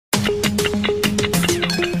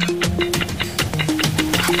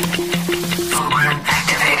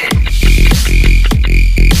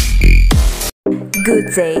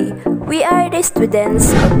Good day. We are the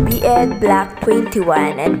students of BEd Block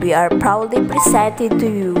 21 and we are proudly presenting to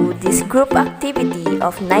you this group activity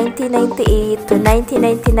of 1998 to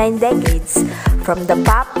 1999 decades from the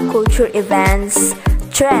pop culture events,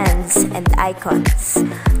 trends, and icons.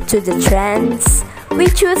 To the trends, we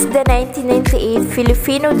choose the 1998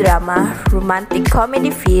 Filipino drama, romantic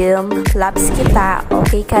comedy film, Labs Kita,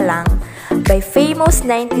 Okay Ka Lang, by famous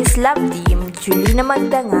 90s love team Julina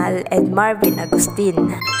Magdangal and Marvin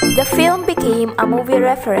Agustin. The film became a movie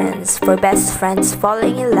reference for best friends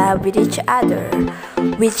falling in love with each other,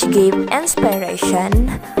 which gave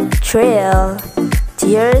inspiration, thrill,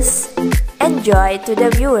 tears, and joy to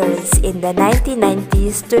the viewers in the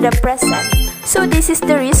 1990s to the present. So this is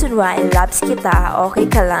the reason why Labs Kita, Okay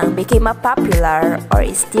Ka Lang became a popular or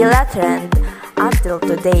is still a trend until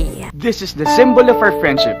today. This is the symbol of our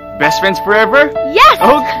friendship. Best friends forever? Yes!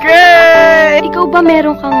 Okay! Ikaw ba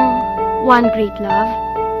meron kang one great love?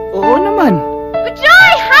 Oo naman.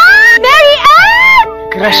 Joy! Ha? Mary Ann!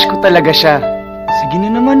 Crush ko talaga siya. Sige na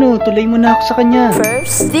naman tuloy mo na ako sa kanya.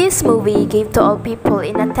 First, this movie gave to all people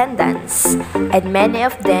in attendance, and many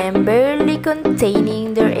of them barely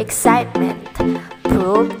containing their excitement,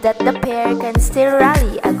 proved that the pair can still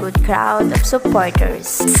rally a good crowd of supporters.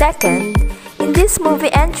 Second, in this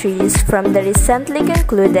movie entries from the recently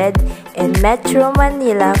concluded in Metro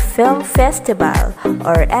Manila Film Festival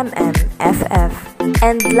or MMFF.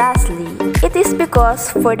 And lastly, it is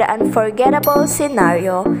because for the unforgettable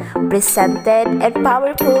scenario presented and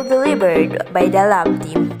powerful delivered by the love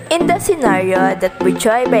team. In the scenario that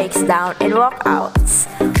Bujoy breaks down in walkouts,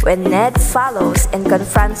 when Ned follows and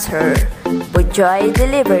confronts her, Bujoy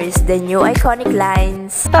delivers the new iconic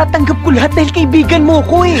lines. Tatanggap ko lahat dahil kaibigan mo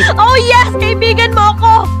ko eh. Oh yes! Kaibigan mo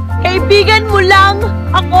ako! Kaibigan mo lang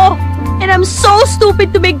ako! And I'm so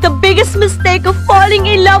stupid to make the biggest mistake of falling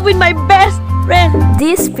in love with my best friend.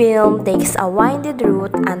 This film takes a winding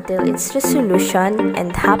route until its resolution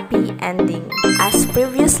and happy ending. As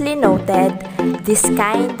previously noted, this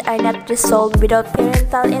kind are not resolved without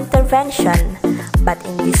parental intervention, but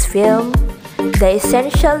in this film, the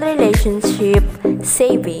essential relationship,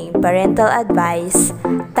 saving parental advice,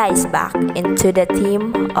 ties back into the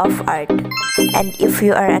theme of art. And if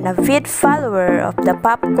you are an avid follower of the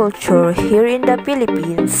pop culture here in the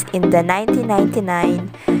Philippines in the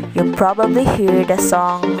 1999, you probably hear the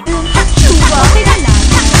song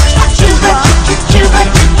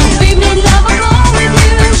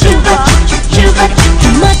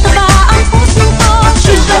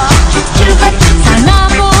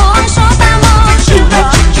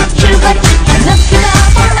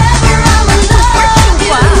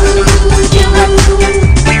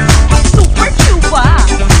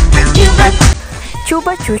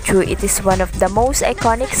Chuba Chuchu. It is one of the most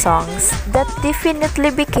iconic songs that definitely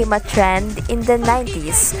became a trend in the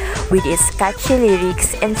 90s with its catchy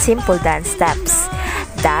lyrics and simple dance steps.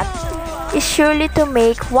 That is surely to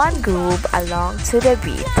make one groove along to the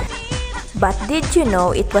beat. But did you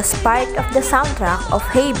know it was part of the soundtrack of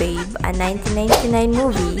Hey Babe, a 1999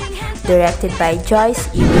 movie directed by Joyce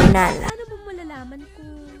E. Bernal? Paano mo malalaman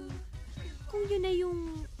kung yun na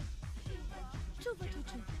yung Chuba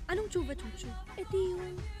Chuchu? Anong Chuba Chuchu? Ito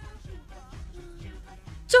yung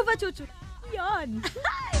Chuba Chuchu. Yan!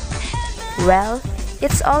 Well,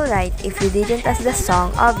 it's alright if you didn't, as the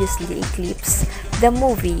song obviously eclipses the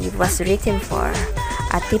movie was written for.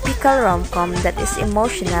 A typical rom-com that is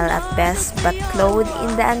emotional at best but clothed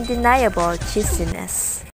in the undeniable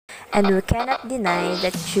cheesiness. And we cannot deny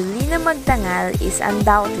that Julina Magdangal is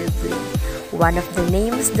undoubtedly one of the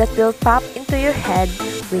names that will pop into your head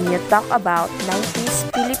when you talk about 90s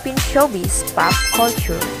Philippine showbiz pop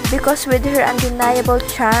culture. Because with her undeniable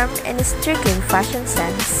charm and striking fashion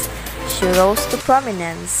sense, she rose to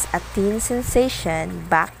prominence, a teen sensation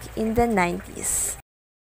back in the 90s.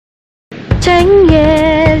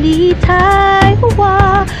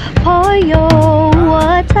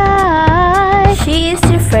 She is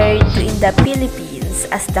referred to in the Philippines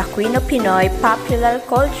as the Queen of Pinoy popular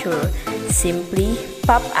culture, simply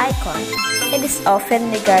pop icon, and is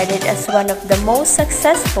often regarded as one of the most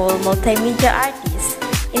successful multimedia artists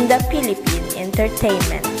in the Philippine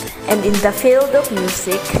entertainment. And in the field of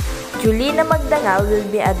music, Julina Magdangal will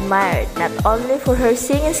be admired not only for her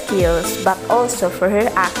singing skills but also for her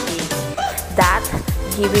acting. That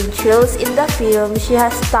giving chills in the film she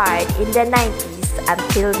has starred in the 90s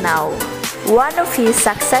until now. One of his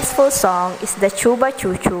successful songs is the Chuba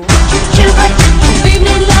Chuchu.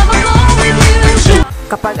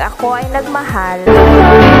 Kapag ako ay nagmahal,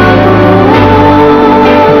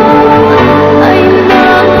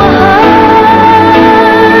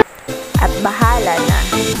 at bahala na.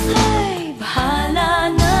 Ay, bahala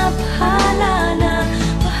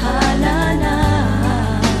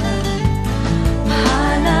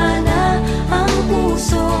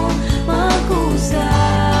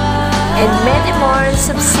and many more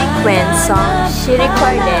subsequent songs she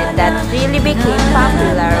recorded that really became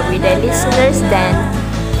popular with the listeners then